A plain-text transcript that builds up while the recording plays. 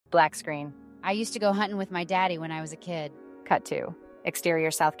Black screen. I used to go hunting with my daddy when I was a kid. Cut to. Exterior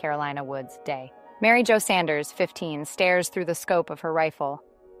South Carolina woods, day. Mary Jo Sanders, 15, stares through the scope of her rifle.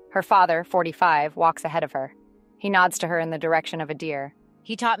 Her father, 45, walks ahead of her. He nods to her in the direction of a deer.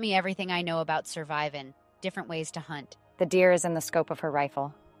 He taught me everything I know about surviving, different ways to hunt. The deer is in the scope of her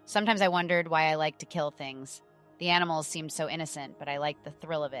rifle. Sometimes I wondered why I liked to kill things. The animals seemed so innocent, but I liked the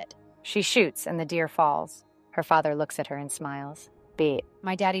thrill of it. She shoots and the deer falls. Her father looks at her and smiles. Beat.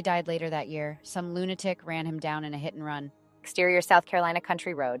 My daddy died later that year. Some lunatic ran him down in a hit and run. Exterior South Carolina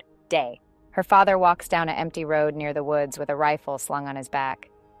country road, day. Her father walks down an empty road near the woods with a rifle slung on his back.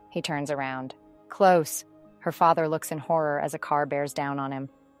 He turns around. Close. Her father looks in horror as a car bears down on him.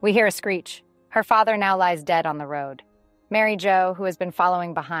 We hear a screech. Her father now lies dead on the road. Mary Jo, who has been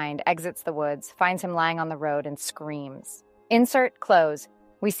following behind, exits the woods, finds him lying on the road, and screams. Insert close.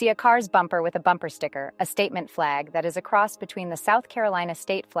 We see a car's bumper with a bumper sticker, a statement flag that is a cross between the South Carolina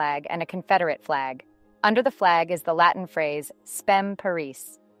state flag and a Confederate flag. Under the flag is the Latin phrase, Spem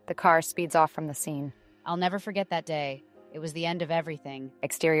Paris. The car speeds off from the scene. I'll never forget that day. It was the end of everything.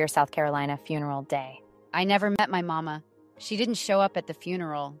 Exterior South Carolina funeral, day. I never met my mama. She didn't show up at the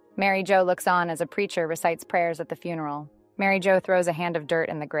funeral. Mary Jo looks on as a preacher recites prayers at the funeral. Mary Jo throws a hand of dirt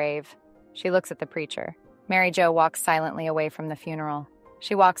in the grave. She looks at the preacher. Mary Jo walks silently away from the funeral.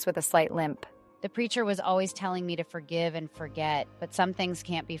 She walks with a slight limp. The preacher was always telling me to forgive and forget, but some things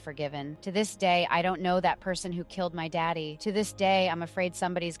can't be forgiven. To this day, I don't know that person who killed my daddy. To this day, I'm afraid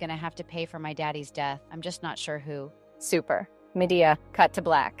somebody's gonna have to pay for my daddy's death. I'm just not sure who. Super. Medea, cut to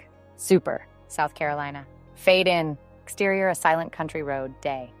black. Super. South Carolina. Fade in. Exterior, a silent country road,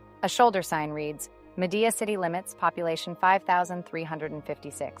 day. A shoulder sign reads, Medea city limits, population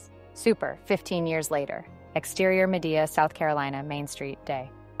 5,356. Super, 15 years later. Exterior, Medea, South Carolina, Main Street, day.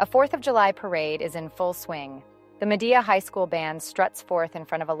 A 4th of July parade is in full swing. The Medea High School band struts forth in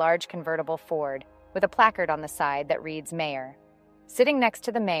front of a large convertible Ford with a placard on the side that reads Mayor. Sitting next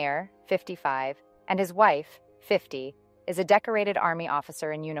to the mayor, 55, and his wife, 50, is a decorated Army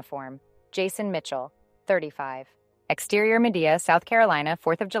officer in uniform, Jason Mitchell, 35. Exterior, Medea, South Carolina,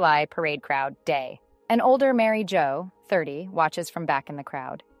 4th of July parade crowd, day. An older Mary Jo, 30, watches from back in the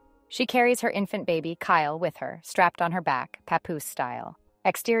crowd. She carries her infant baby, Kyle, with her, strapped on her back, papoose style.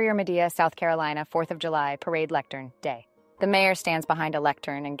 Exterior, Medea, South Carolina, 4th of July parade lectern, day. The mayor stands behind a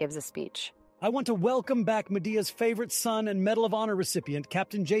lectern and gives a speech. I want to welcome back Medea's favorite son and Medal of Honor recipient,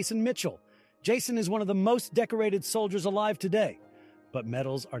 Captain Jason Mitchell. Jason is one of the most decorated soldiers alive today. But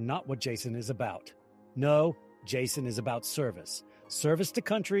medals are not what Jason is about. No, Jason is about service. Service to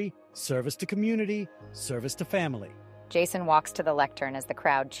country, service to community, service to family. Jason walks to the lectern as the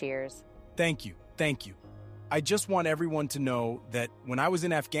crowd cheers. Thank you. I just want everyone to know that when I was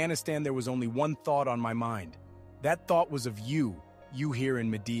in Afghanistan, there was only one thought on my mind. That thought was of you here in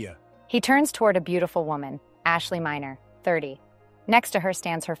Medea. He turns toward a beautiful woman, Ashley Miner, 30. Next to her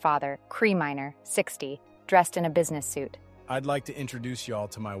stands her father, Cree Miner, 60, dressed in a business suit. I'd like to introduce y'all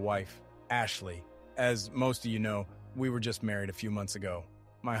to my wife, Ashley. As most of you know, we were just married a few months ago.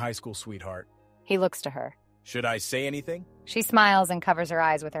 My high school sweetheart. He looks to her. Should I say anything? She smiles and covers her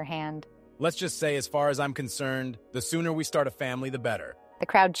eyes with her hand. Let's just say, as far as I'm concerned, the sooner we start a family, the better. The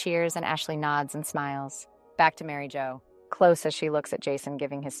crowd cheers and Ashley nods and smiles. Back to Mary Jo, close as she looks at Jason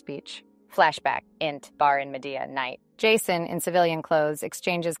giving his speech. Flashback, int, bar in Medea, night. Jason, in civilian clothes,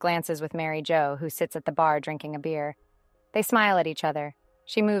 exchanges glances with Mary Jo, who sits at the bar drinking a beer. They smile at each other.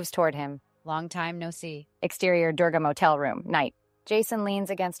 She moves toward him. Long time no see. Exterior Durga motel room, night. Jason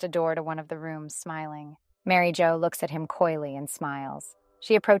leans against a door to one of the rooms, smiling. Mary Jo looks at him coyly and smiles.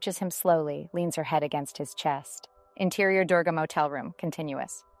 She approaches him slowly, leans her head against his chest. Interior Durga motel room,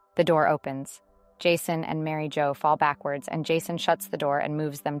 continuous. The door opens. Jason and Mary Jo fall backwards, and Jason shuts the door and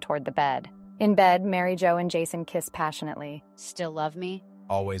moves them toward the bed. In bed, Mary Jo and Jason kiss passionately. Still love me?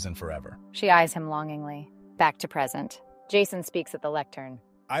 Always and forever. She eyes him longingly. Back to present. Jason speaks at the lectern.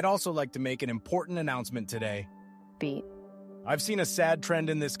 I'd also like to make an important announcement today. Beat. I've seen a sad trend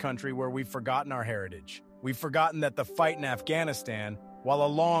in this country where we've forgotten our heritage. We've forgotten that the fight in Afghanistan, while a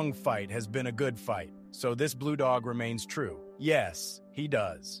long fight, has been a good fight. So this blue dog remains true. Yes, he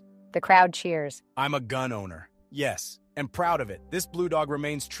does. The crowd cheers. I'm a gun owner. Yes, and proud of it. This blue dog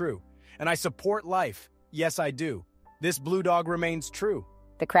remains true. And I support life. Yes, I do. This blue dog remains true.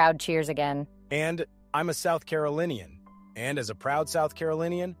 The crowd cheers again. And I'm a South Carolinian. And as a proud South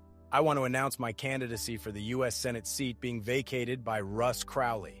Carolinian, I want to announce my candidacy for the U.S. Senate seat being vacated by Russ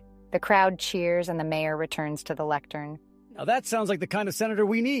Crowley. The crowd cheers and the mayor returns to the lectern. Now that sounds like the kind of senator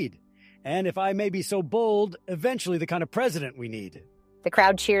we need. And if I may be so bold, eventually the kind of president we need. The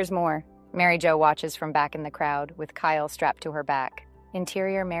crowd cheers more. Mary Jo watches from back in the crowd, with Kyle strapped to her back.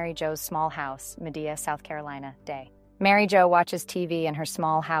 Interior Mary Jo's small house, Medea, South Carolina, day. Mary Jo watches TV in her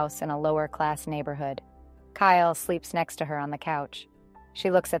small house in a lower-class neighborhood. Kyle sleeps next to her on the couch.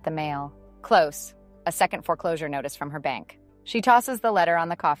 She looks at the mail. Close. A second foreclosure notice from her bank. She tosses the letter on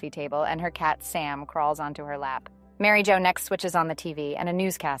the coffee table, and her cat Sam crawls onto her lap. Mary Jo next switches on the TV, and a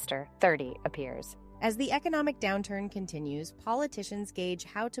newscaster, 30, appears. As the economic downturn continues, politicians gauge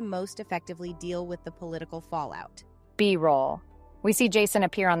how to most effectively deal with the political fallout. B-roll. We see Jason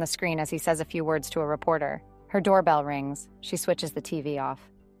appear on the screen as he says a few words to a reporter. Her doorbell rings. She switches the TV off.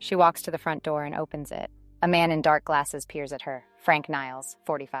 She walks to the front door and opens it. A man in dark glasses peers at her. Frank Niles,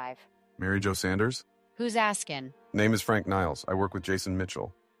 45. Mary Jo Sanders? Who's asking? Name is Frank Niles. I work with Jason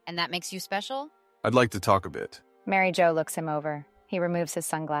Mitchell. And that makes you special? I'd like to talk a bit. Mary Jo looks him over. He removes his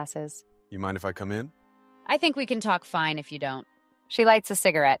sunglasses. You mind if I come in? I think we can talk fine if you don't. She lights a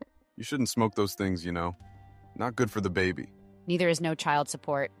cigarette. You shouldn't smoke those things, you know. Not good for the baby. Neither is no child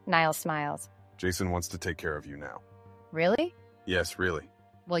support. Niles smiles. Jason wants to take care of you now. Really? Yes, really.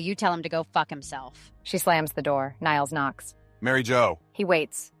 Well, you tell him to go fuck himself. She slams the door. Niles knocks. Mary Jo! He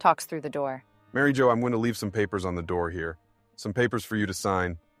waits, talks through the door. Mary Jo, I'm going to leave some papers on the door here. Some papers for you to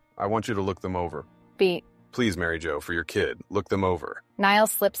sign. I want you to look them over. Beat. Please, Mary Jo, for your kid, look them over.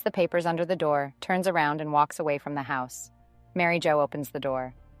 Niles slips the papers under the door, turns around, and walks away from the house. Mary Jo opens the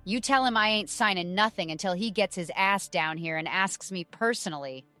door. You tell him I ain't signing nothing until he gets his ass down here and asks me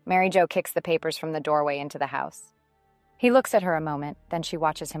personally. Mary Jo kicks the papers from the doorway into the house. He looks at her a moment, then she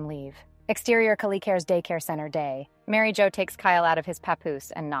watches him leave. Exterior Kalicare's daycare center day. Mary Jo takes Kyle out of his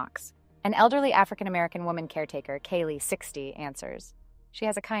papoose and knocks. An elderly African-American woman caretaker, Kaylee, 60, answers. She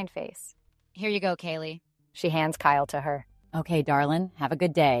has a kind face. Here you go, Kaylee. She hands Kyle to her. Okay, darling. Have a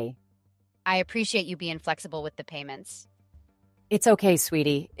good day. I appreciate you being flexible with the payments. It's okay,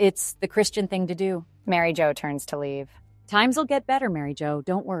 sweetie. It's the Christian thing to do. Mary Jo turns to leave. Times'll get better, Mary Jo.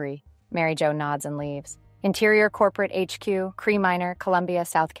 Don't worry. Mary Jo nods and leaves. Interior Corporate HQ, Cree Minor, Columbia,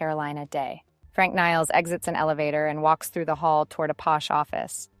 South Carolina, day. Frank Niles exits an elevator and walks through the hall toward a posh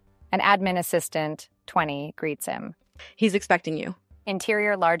office. An admin assistant, 20, greets him. He's expecting you.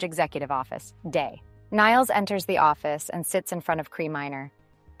 Interior Large Executive Office, day. Niles enters the office and sits in front of Cree Minor.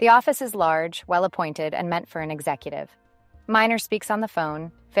 The office is large, well-appointed, and meant for an executive. Minor speaks on the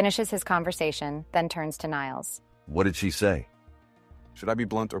phone, finishes his conversation, then turns to Niles. What did she say? Should I be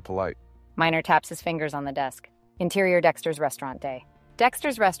blunt or polite? Minor taps his fingers on the desk. Interior Dexter's Restaurant, day.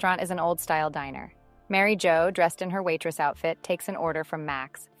 Dexter's Restaurant is an old-style diner. Mary Jo, dressed in her waitress outfit, takes an order from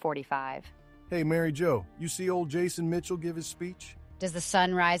Max, 45. Hey, Mary Jo, you see old Jason Mitchell give his speech? Does the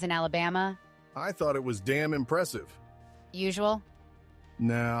sun rise in Alabama? I thought it was damn impressive. Usual?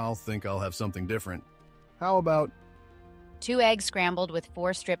 Nah, I'll think I'll have something different. How about... 2 eggs scrambled with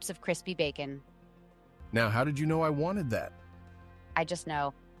 4 strips of crispy bacon. Now, how did you know I wanted that? I just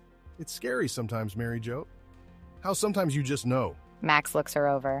know. It's scary sometimes, Mary Jo. How sometimes you just know. Max looks her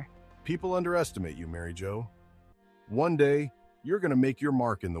over. People underestimate you, Mary Jo. One day, you're going to make your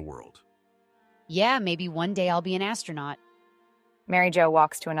mark in the world. Yeah, maybe one day I'll be an astronaut. Mary Jo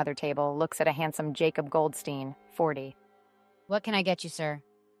walks to another table, looks at a handsome Jacob Goldstein, 40. What can I get you, sir?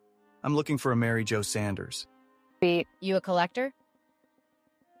 I'm looking for a Mary Jo Sanders. Beat. You a collector?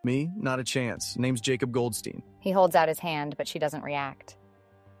 Me? Not a chance. Name's Jacob Goldstein. He holds out his hand, but she doesn't react.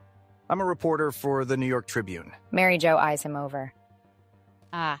 I'm a reporter for the New York Tribune. Mary Jo eyes him over.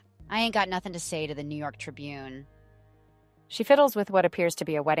 I ain't got nothing to say to the New York Tribune. She fiddles with what appears to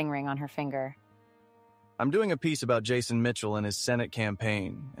be a wedding ring on her finger. I'm doing a piece about Jason Mitchell and his Senate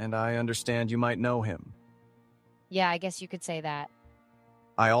campaign, and I understand you might know him. Yeah, I guess you could say that.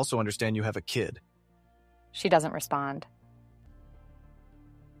 I also understand you have a kid. She doesn't respond.